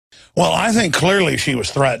Well, I think clearly she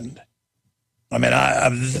was threatened. I mean,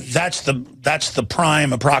 that's the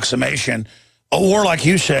prime approximation. Or like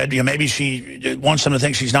you said, maybe she wants them to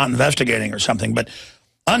think she's not investigating or something. But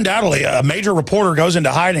undoubtedly, a major reporter goes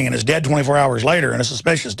into hiding and is dead 24 hours later in a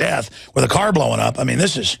suspicious death with a car blowing up. I mean,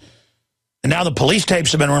 this is... And now the police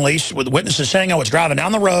tapes have been released with witnesses saying, oh, it's driving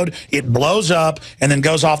down the road, it blows up, and then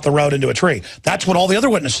goes off the road into a tree. That's what all the other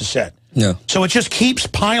witnesses said. Yeah. So it just keeps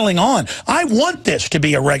piling on. I want this to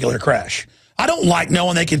be a regular crash. I don't like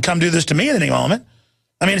knowing they could come do this to me at any moment.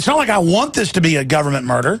 I mean, it's not like I want this to be a government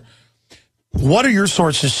murder. What are your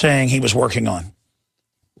sources saying he was working on?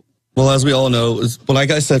 Well, as we all know, well, like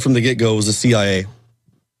I said from the get-go, it was the CIA.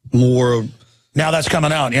 More... Now that's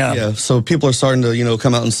coming out, yeah. Yeah, so people are starting to,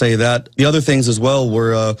 come out and say that. The other things as well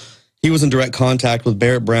were he was in direct contact with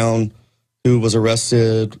Barrett Brown, who was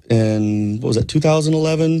arrested in,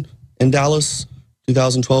 2011 in Dallas,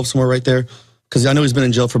 2012, somewhere right there. Because I know he's been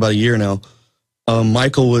in jail for about a year now.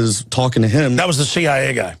 Michael was talking to him. That was the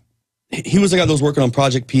CIA guy. He was the guy that was working on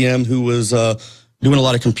Project PM, who was doing a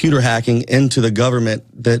lot of computer hacking into the government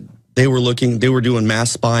that they were doing mass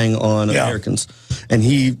spying on Americans. And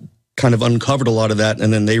he kind of uncovered a lot of that,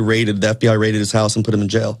 and then the FBI raided his house and put him in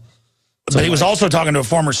jail. So but he was also talking to a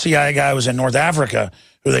former CIA guy who was in North Africa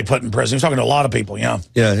who they put in prison. He was talking to a lot of people, yeah.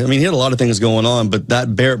 Yeah, I mean, he had a lot of things going on, but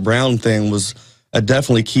that Barrett Brown thing was a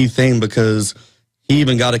definitely key thing because he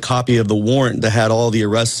even got a copy of the warrant that had all the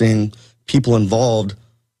arresting people involved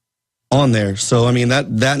on there. So, I mean, that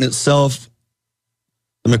in itself,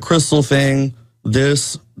 the McChrystal thing,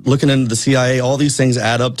 this, looking into the CIA, all these things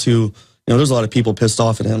add up to, there's a lot of people pissed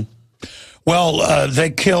off at him. Well, they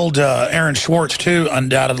killed Aaron Schwartz, too,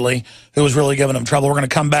 undoubtedly, who was really giving them trouble. We're going to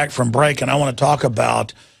come back from break, and I want to talk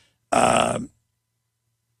about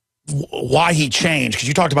why he changed, because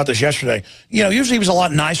you talked about this yesterday. Usually he was a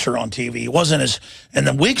lot nicer on TV. He wasn't as... And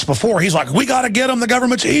the weeks before, he's like, we got to get them. The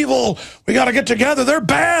government's evil. We got to get together. They're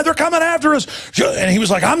bad. They're coming after us. And he was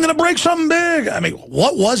like, I'm going to break something big. I mean,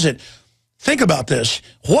 what was it? Think about this.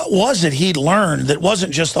 What was it he'd learned that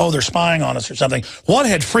wasn't just, oh, they're spying on us or something? What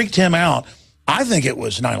had freaked him out? I think it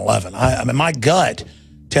was 9/11. I mean, my gut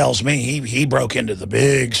tells me he broke into the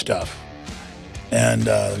big stuff. And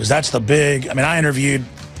because that's the big... I mean, I interviewed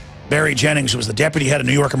Barry Jennings, who was the deputy head of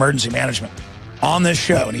New York Emergency Management, on this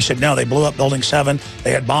show. And he said, no, they blew up Building 7.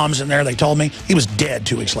 They had bombs in there. They told me he was dead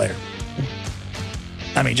 2 weeks later.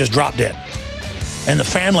 I mean, just dropped dead. And the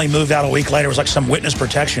family moved out a week later. It was like some witness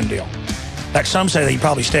protection deal. In fact, some say that he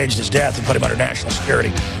probably staged his death and put him under national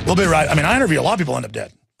security. We'll be right. I mean, I interview a lot of people end up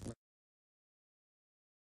dead.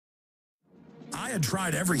 I had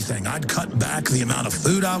tried everything. I'd cut back the amount of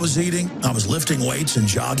food I was eating. I was lifting weights and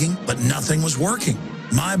jogging, but nothing was working.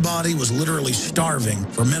 My body was literally starving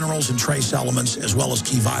for minerals and trace elements as well as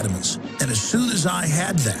key vitamins. And as soon as I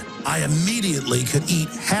had that, I immediately could eat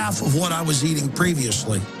half of what I was eating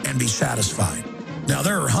previously and be satisfied. Now,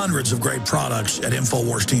 there are hundreds of great products at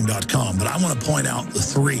InfoWarsTeam.com, but I want to point out the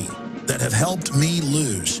 3 that have helped me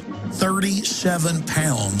lose 37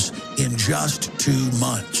 pounds in just 2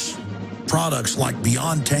 months. Products like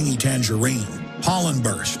Beyond Tangy Tangerine, Pollen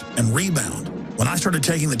Burst, and Rebound. When I started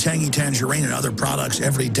taking the Tangy Tangerine and other products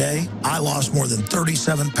every day, I lost more than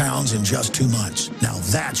 37 pounds in just 2 months. Now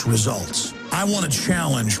that's results. I want to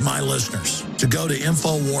challenge my listeners to go to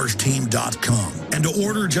InfoWarsTeam.com and to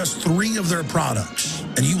order just 3 of their products,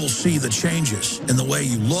 and you will see the changes in the way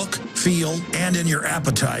you look, feel, and in your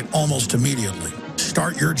appetite almost immediately.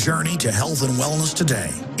 Start your journey to health and wellness today.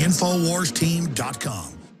 InfoWarsTeam.com.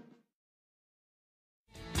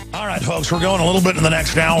 All right, folks, we're going a little bit in the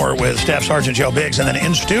next hour with Staff Sergeant Joe Biggs, and then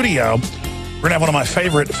in studio, we're going to have one of my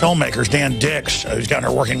favorite filmmakers, Dan Dix, who's down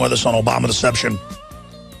here working with us on Obama Deception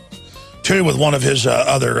 2 with one of his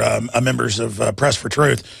other members of Press for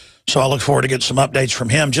Truth. So I look forward to getting some updates from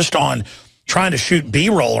him just on trying to shoot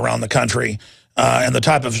B-roll around the country and the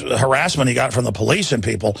type of harassment he got from the police and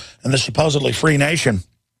people in this supposedly free nation.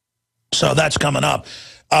 So that's coming up.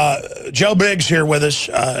 Joe Biggs here with us,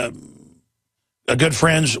 good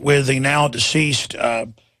friends with the now deceased,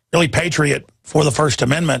 really patriot for the First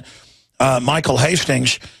Amendment, Michael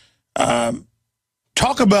Hastings.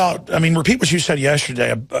 Talk about, I mean, repeat what you said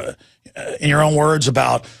yesterday in your own words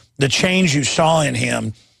about the change you saw in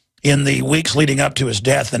him in the weeks leading up to his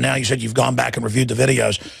death, and now you said you've gone back and reviewed the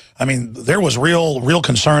videos. I mean, there was real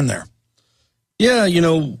concern there. Yeah,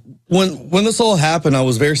 when this all happened, I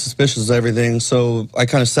was very suspicious of everything, so I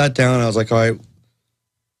kind of sat down and I was like, all right,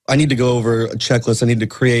 I need to go over a checklist. I need to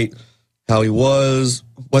create how he was,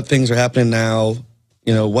 what things are happening now,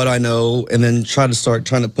 what I know, and then trying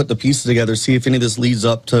to put the pieces together, see if any of this leads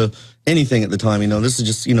up to anything at the time. This is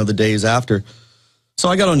just, the days after. So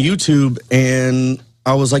I got on YouTube and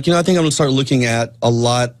I was like, I think I'm going to start looking at a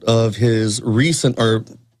lot of his recent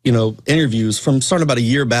interviews from starting about a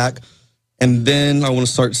year back. And then I want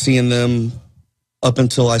to start seeing them up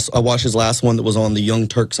until I watched his last one that was on the Young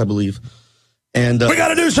Turks, I believe. And we got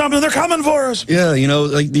to do something. They're coming for us. Yeah,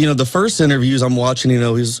 the first interviews I'm watching,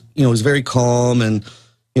 he's very calm and,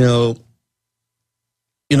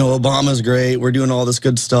 Obama's great. We're doing all this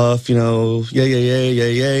good stuff,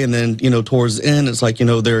 yay. And then, towards the end, it's like,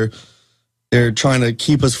 they're trying to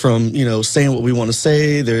keep us from, saying what we want to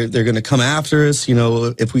say. They're going to come after us,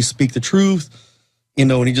 if we speak the truth, and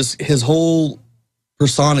his whole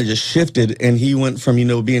persona just shifted, and he went from,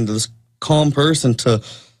 being this calm person to,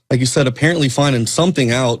 like you said, apparently finding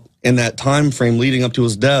something out in that time frame leading up to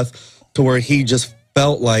his death to where he just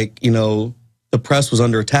felt like, the press was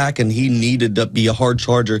under attack and he needed to be a hard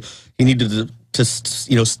charger. He needed to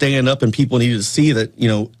stand up, and people needed to see that,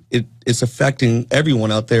 it's affecting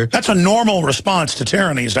everyone out there. That's a normal response to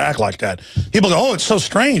tyranny, is to act like that. People go, oh, it's so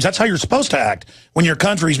strange. That's how you're supposed to act when your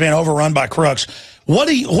country's being overrun by crooks. What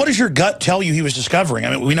does your gut tell you he was discovering?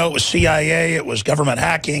 I mean, we know it was CIA, it was government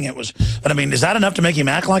hacking, but I mean, is that enough to make him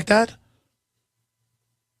act like that?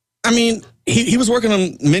 I mean, he was working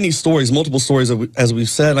on many stories, multiple stories, as we've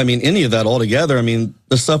said. I mean, any of that altogether, I mean,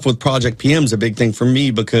 the stuff with Project PM is a big thing for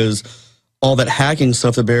me because all that hacking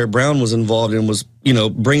stuff that Barrett Brown was involved in was,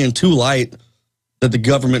 bringing to light that the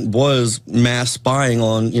government was mass spying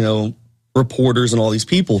on, reporters and all these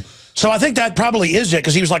people. So I think that probably is it,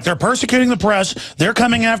 because he was like, they're persecuting the press, they're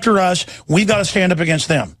coming after us, we've got to stand up against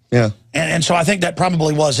them. Yeah. And so I think that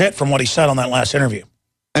probably was it from what he said on that last interview.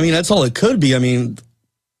 I mean, that's all it could be. I mean,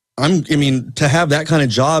 to have that kind of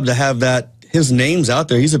job, to have that, his name's out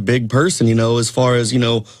there, he's a big person, as far as,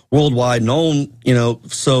 worldwide known,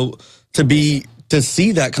 so to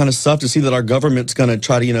see that kind of stuff, to see that our government's going to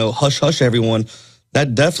try to, hush everyone,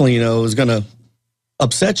 that definitely, is going to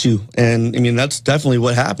upset you. And I mean, that's definitely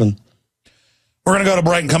what happened. We're going to go to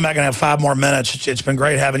break and come back and have 5 more minutes. It's been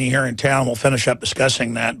great having you here in town. We'll finish up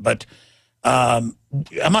discussing that. But I'm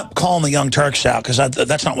not calling the Young Turks out, because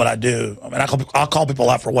that's not what I do. I mean, I'll call people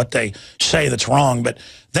out for what they say that's wrong. But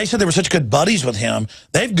they said they were such good buddies with him.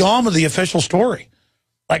 They've gone with the official story.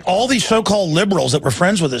 Like, all these so-called liberals that were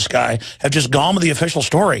friends with this guy have just gone with the official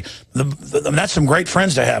story. That's some great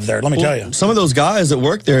friends to have there, let me tell you. Some of those guys that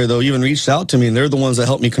work there, though, even reached out to me, and they're the ones that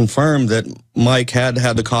helped me confirm that Mike had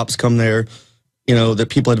had the cops come there, that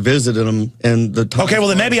people had visited him. And okay, well,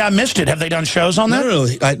 then maybe I missed it. Have they done shows on that? No,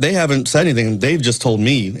 they haven't said anything. They've just told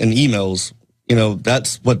me in emails.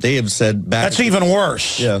 That's what they have said back. That's even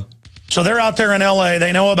worse. Yeah. So they're out there in L.A.,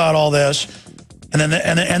 they know about all this, and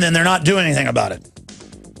then they're not doing anything about it.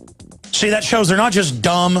 See, that shows they're not just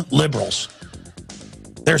dumb liberals.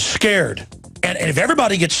 They're scared. And if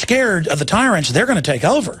everybody gets scared of the tyrants, they're going to take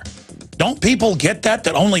over. Don't people get that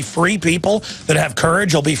only free people that have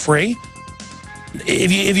courage will be free?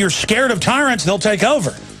 If you're scared of tyrants, they'll take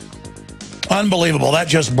over. Unbelievable. That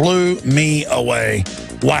just blew me away.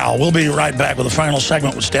 Wow. We'll be right back with the final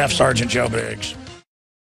segment with Staff Sergeant Joe Biggs.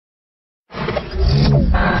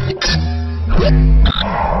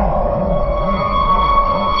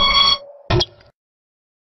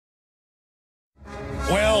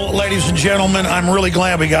 Well, ladies and gentlemen, I'm really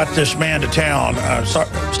glad we got this man to town,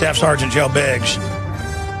 Staff Sergeant Joe Biggs.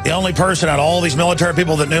 The only person out of all these military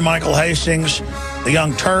people that knew Michael Hastings, the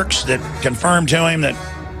Young Turks that confirmed to him that,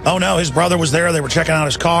 oh no, his brother was there, they were checking out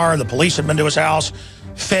his car, the police had been to his house,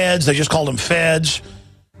 feds, they just called him feds,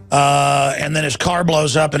 and then his car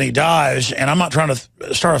blows up and he dies, and I'm not trying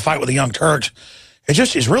to start a fight with the Young Turks. It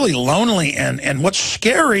just is really lonely, and what's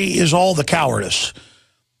scary is all the cowardice.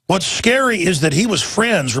 What's scary is that he was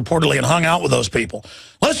friends, reportedly, and hung out with those people.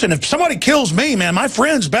 Listen, if somebody kills me, man, my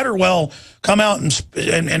friends better well come out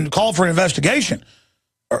and call for an investigation.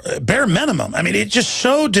 Or bare minimum. I mean, it's just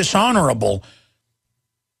so dishonorable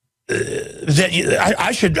that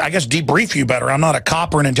I should, I guess, debrief you better. I'm not a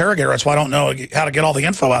cop or an interrogator. That's why I don't know how to get all the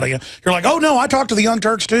info out of you. You're like, oh, no, I talked to the Young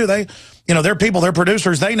Turks, too. They're people, they're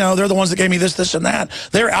producers. They know. They're the ones that gave me this, and that.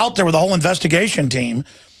 They're out there with a whole investigation team.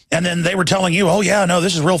 And then they were telling you, oh, yeah, no,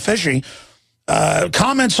 this is real fishy.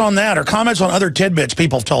 Comments on that, or comments on other tidbits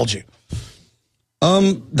people have told you?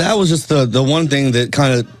 That was just the one thing that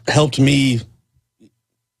kind of helped me,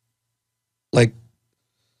 like,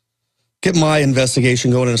 get my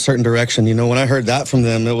investigation going in a certain direction. When I heard that from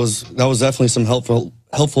them, that was definitely some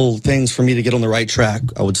helpful things for me to get on the right track,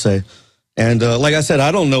 I would say. And like I said,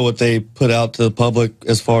 I don't know what they put out to the public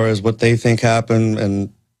as far as what they think happened,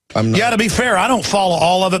 and I'm not. Yeah, to be fair, I don't follow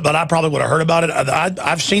all of it, but I probably would have heard about it.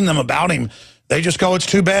 I've seen them about him. They just go, it's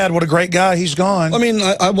too bad. What a great guy. He's gone. I mean,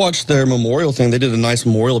 I watched their memorial thing. They did a nice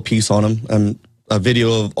memorial piece on him and a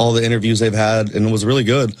video of all the interviews they've had, and it was really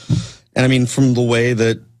good. And I mean, from the way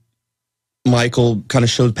that Michael kind of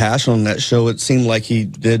showed passion on that show, it seemed like he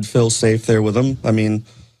did feel safe there with him. I mean,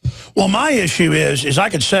 well, my issue is I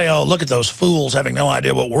could say, oh, look at those fools having no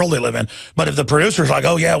idea what world they live in. But if the producer's like,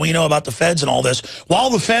 oh, yeah, we know about the feds and all this, while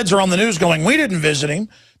the feds are on the news going, we didn't visit him,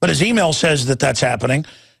 but his email says that that's happening,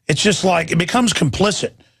 it's just like it becomes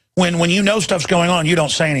complicit. When you know stuff's going on, you don't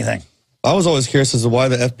say anything. I was always curious as to why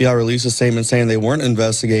the FBI released a statement saying they weren't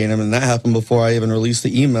investigating him, and that happened before I even released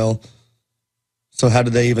the email. So how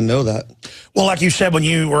did they even know that? Well, like you said, when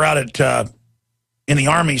you were out at in the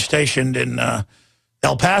Army stationed in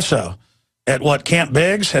El Paso at what, Camp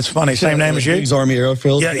Biggs? That's funny, same name as you. Biggs Army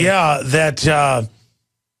Airfield. Yeah, that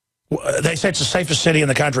they say it's the safest city in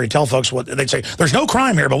the country. Tell folks what they'd say. There's no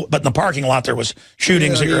crime here, but in the parking lot there was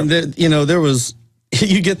shootings. Yeah, I mean, there was.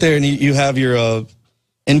 You get there and you have your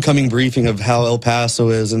incoming briefing of how El Paso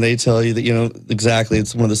is, and they tell you that exactly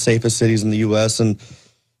it's one of the safest cities in the U.S. and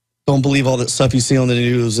don't believe all that stuff you see on the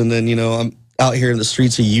news. And then I'm out here in the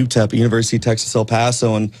streets of UTEP, University of Texas El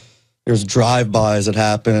Paso, and there's drive-bys that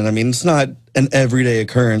happen. And I mean, it's not an everyday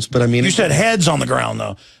occurrence, but I mean, you said heads on the ground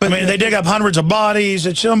though. But I mean, they dig up hundreds of bodies.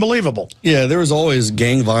 It's unbelievable. Yeah, there was always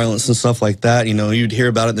gang violence and stuff like that. You'd hear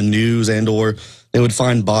about it in the news, or they would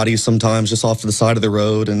find bodies sometimes just off to the side of the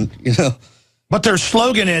road, and But their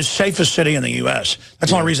slogan is safest city in the U.S.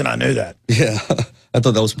 That's the only reason I knew that. Yeah, I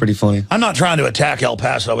thought that was pretty funny. I'm not trying to attack El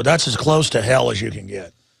Paso, but that's as close to hell as you can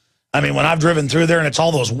get. I mean, when I've driven through there and it's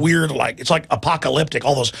all those weird, it's like apocalyptic,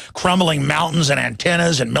 all those crumbling mountains and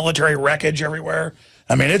antennas and military wreckage everywhere.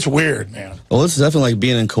 I mean, it's weird, man. Well, it's definitely like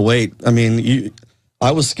being in Kuwait. I mean,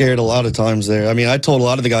 I was scared a lot of times there. I mean, I told a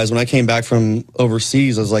lot of the guys when I came back from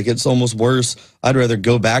overseas, I was like, it's almost worse. I'd rather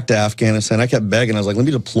go back to Afghanistan. I kept begging. I was like, let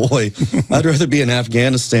me deploy. I'd rather be in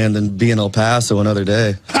Afghanistan than be in El Paso another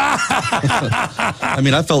day. I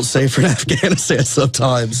mean, I felt safer in Afghanistan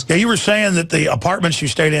sometimes. Yeah, you were saying that the apartments you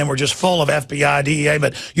stayed in were just full of FBI, DEA,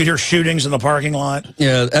 but you'd hear shootings in the parking lot.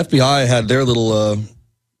 Yeah, FBI had their little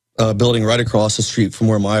building right across the street from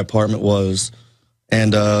where my apartment was.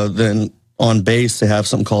 And then on base, they have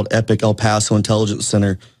something called EPIC El Paso Intelligence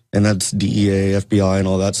Center, and that's DEA, FBI, and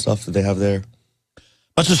all that stuff that they have there.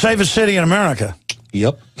 That's the safest city in America.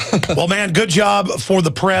 Yep. Well, man, good job for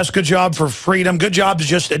the press. Good job for freedom. Good job to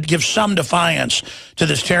just give some defiance to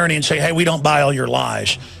this tyranny and say, hey, we don't buy all your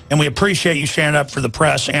lies. And we appreciate you standing up for the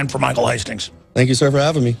press and for Michael Hastings. Thank you, sir, for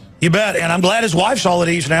having me. You bet. And I'm glad his wife's all at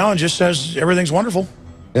ease now and just says everything's wonderful.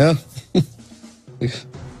 Yeah.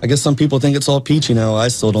 I guess some people think it's all peachy now. I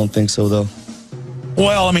still don't think so, though.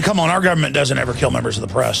 Well, I mean, come on. Our government doesn't ever kill members of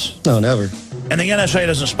the press. No, never. And the NSA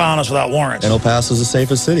doesn't spy on us without warrants. And El Paso's the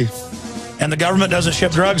safest city. And the government doesn't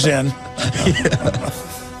ship drugs in. Yeah.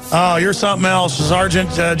 Oh, you're something else, Sergeant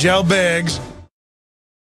Joe Biggs.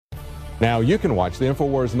 Now you can watch the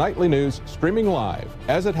INFOWARS Nightly News streaming live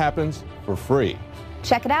as it happens for free.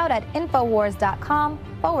 Check it out at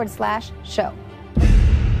INFOWARS.com/show.